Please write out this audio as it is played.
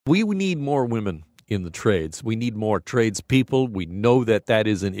We need more women in the trades. We need more tradespeople. We know that that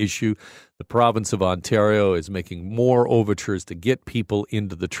is an issue. The province of Ontario is making more overtures to get people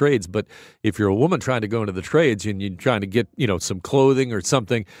into the trades. But if you're a woman trying to go into the trades and you're trying to get, some clothing or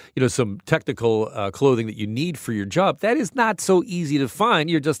something, some technical clothing that you need for your job, that is not so easy to find.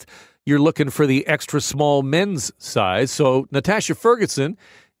 You're looking for the extra small men's size. So Natasha Ferguson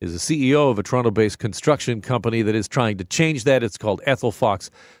is the CEO of a Toronto-based construction company that is trying to change that. It's called Ethel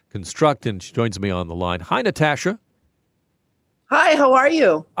Fox Construct, and she joins me on the line. Hi, Natasha. Hi, how are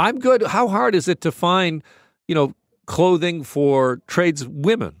you? I'm good. How hard is it to find, clothing for trades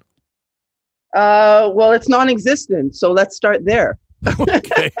women? Well, it's non-existent, so let's start there.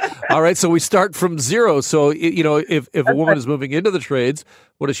 Okay. All right. So we start from zero. So, if a woman is moving into the trades,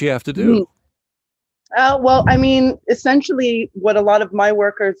 what does she have to do? Well, I mean, essentially what a lot of my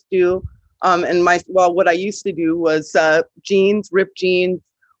workers do, what I used to do was jeans, ripped jeans,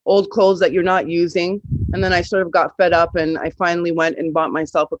 old clothes that you're not using. And then I sort of got fed up and I finally went and bought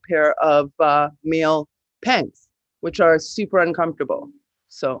myself a pair of male pants, which are super uncomfortable.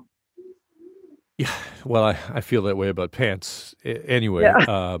 So. Yeah, well, I feel that way about pants anyway.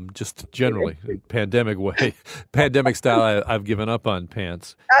 Yeah. Just generally, pandemic style. I've given up on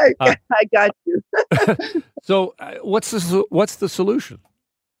pants. I got you. So, what's the solution?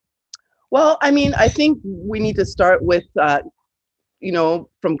 Well, I mean, I think we need to start with,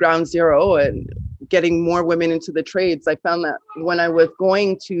 from ground zero and getting more women into the trades. I found that when I was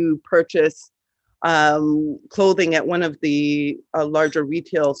going to purchase clothing at one of the larger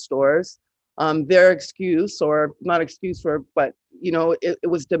retail stores, their excuse, or not excuse for, but it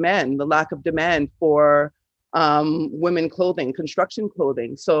was demand, the lack of demand for women clothing, construction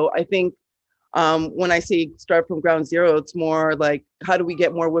clothing. So I think when I say start from ground zero, it's more like, how do we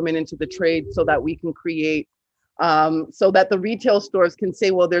get more women into the trade so that we can create, so that the retail stores can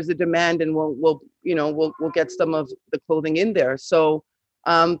say, well, there's a demand, and we'll get some of the clothing in there. So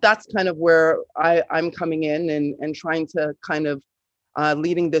that's kind of where I'm coming in and trying to kind of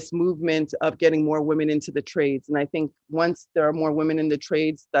leading this movement of getting more women into the trades. And I think once there are more women in the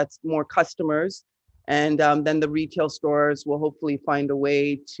trades, that's more customers. And then the retail stores will hopefully find a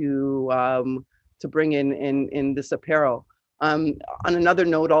way to bring in this apparel. On another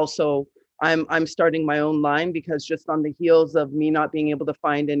note, also, I'm starting my own line because just on the heels of me not being able to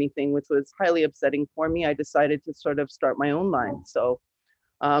find anything, which was highly upsetting for me, I decided to sort of start my own line. So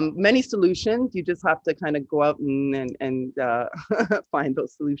many solutions. You just have to kind of go out and find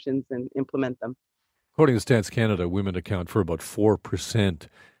those solutions and implement them. According to Stats Canada, women account for about 4%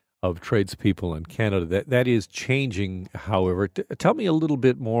 of tradespeople in Canada. That is changing, however. Tell me a little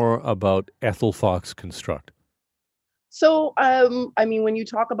bit more about Ethel Fox Construct. So, I mean, when you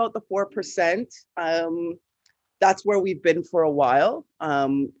talk about the 4%, that's where we've been for a while.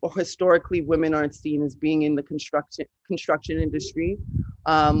 Historically, women aren't seen as being in the construction industry.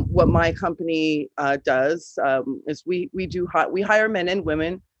 What my company does is we hire men and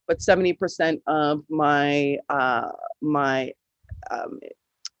women, but 70% of my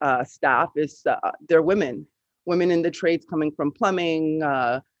staff is they're women in the trades, coming from plumbing,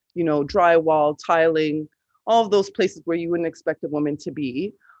 drywall, tiling, all of those places where you wouldn't expect a woman to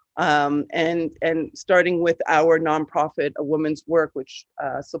be. And starting with our nonprofit, A Woman's Work, which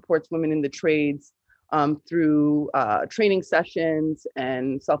supports women in the trades through training sessions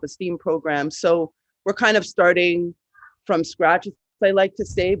and self-esteem programs. So we're kind of starting from scratch, as I like to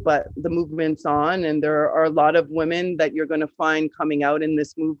say, but the movement's on, and there are a lot of women that you're going to find coming out in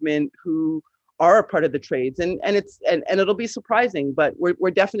this movement who are a part of the trades, and it'll be surprising, but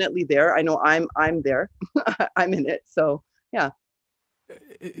we're definitely there. I know I'm there. I'm in it. So yeah.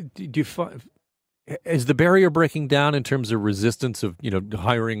 Do you find, is the barrier breaking down in terms of resistance of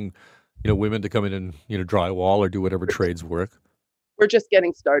hiring women to come in and drywall or do whatever trades work? We're just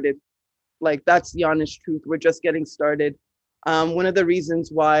getting started. Like, that's the honest truth. We're just getting started. One of the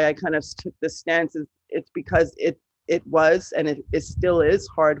reasons why I kind of took this stance is it's because it was, and it still is,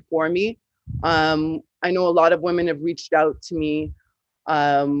 hard for me. I know a lot of women have reached out to me,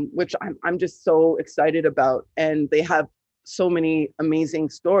 which I'm just so excited about, and they have so many amazing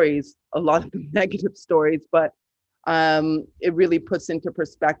stories, a lot of negative stories, but it really puts into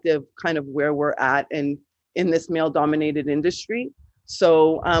perspective kind of where we're at and in this male-dominated industry.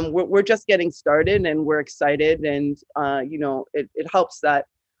 So we're just getting started, and we're excited, and it helps that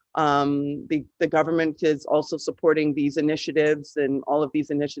the government is also supporting these initiatives and all of these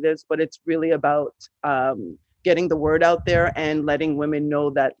initiatives, but it's really about getting the word out there and letting women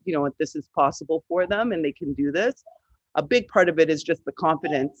know that this is possible for them and they can do this. A big part of it is just the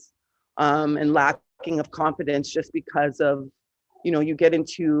confidence and lacking of confidence, just because of you get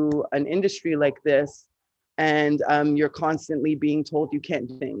into an industry like this, and you're constantly being told you can't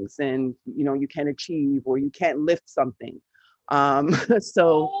do things, and you can't achieve, or you can't lift something. um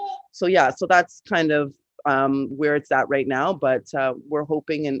so yeah, so that's kind of where it's at right now. But we're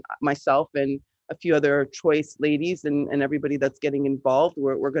hoping, and myself and a few other choice ladies, and everybody that's getting involved,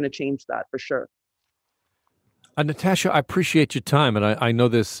 we're going to change that for sure. Natasha, I appreciate your time, and I know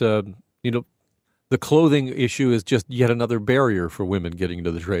this. The clothing issue is just yet another barrier for women getting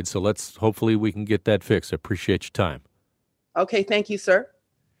into the trade. So hopefully we can get that fixed. I appreciate your time. Okay, thank you, sir.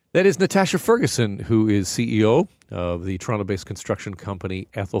 That is Natasha Ferguson, who is CEO of the Toronto-based construction company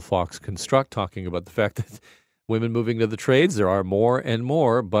Ethel Fox Construct, talking about the fact that women moving to the trades, there are more and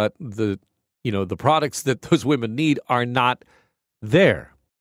more, but the products that those women need are not there.